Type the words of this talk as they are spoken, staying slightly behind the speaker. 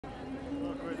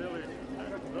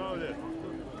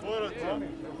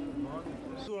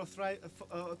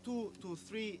2 to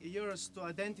 3 years to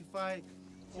identify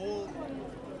all.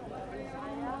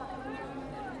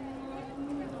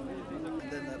 And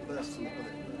then that bursts in the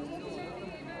bullet.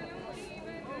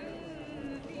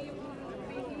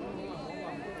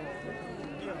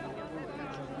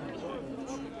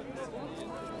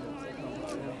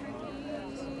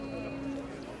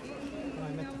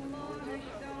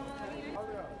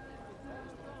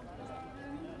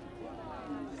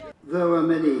 There were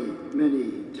many,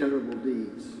 many terrible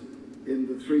deeds in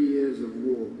the 3 years of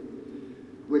war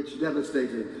which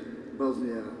devastated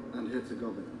Bosnia and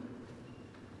Herzegovina.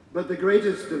 But the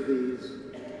greatest of these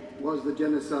was the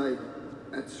genocide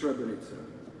at Srebrenica,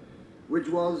 which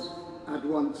was at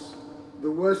once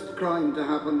the worst crime to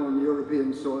happen on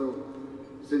European soil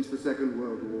since the Second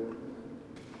World War,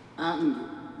 and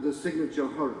the signature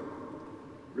horror,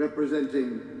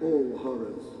 representing all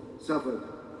horrors suffered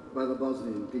by the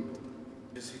Bosnian people.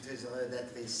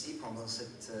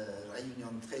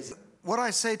 What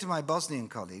I say to my Bosnian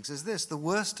colleagues is this: the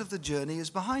worst of the journey is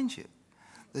behind you.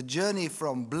 The journey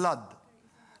from blood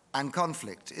and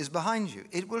conflict is behind you.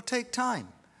 It will take time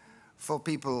for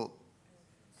people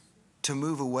to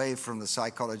move away from the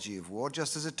psychology of war,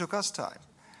 just as it took us time.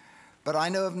 But I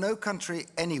know of no country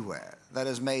anywhere that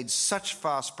has made such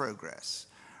fast progress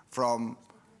from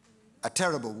a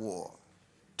terrible war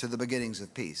to the beginnings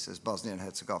of peace as Bosnia and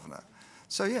Herzegovina.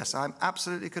 So yes, I'm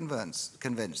absolutely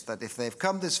convinced that if they've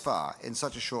come this far in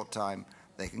such a short time,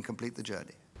 they can complete the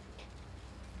journey.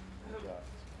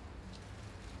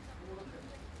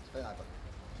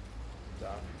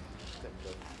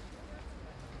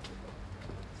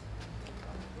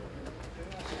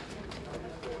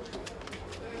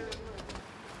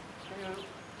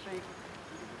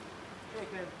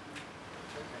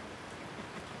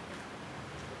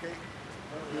 Okay.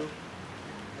 Thank you.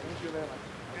 Thank you very much.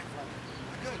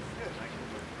 Good, good.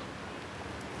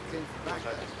 Came from back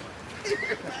there.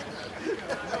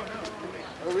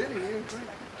 Oh, really? You agree?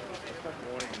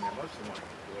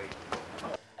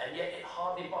 And yet it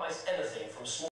hardly buys anything from small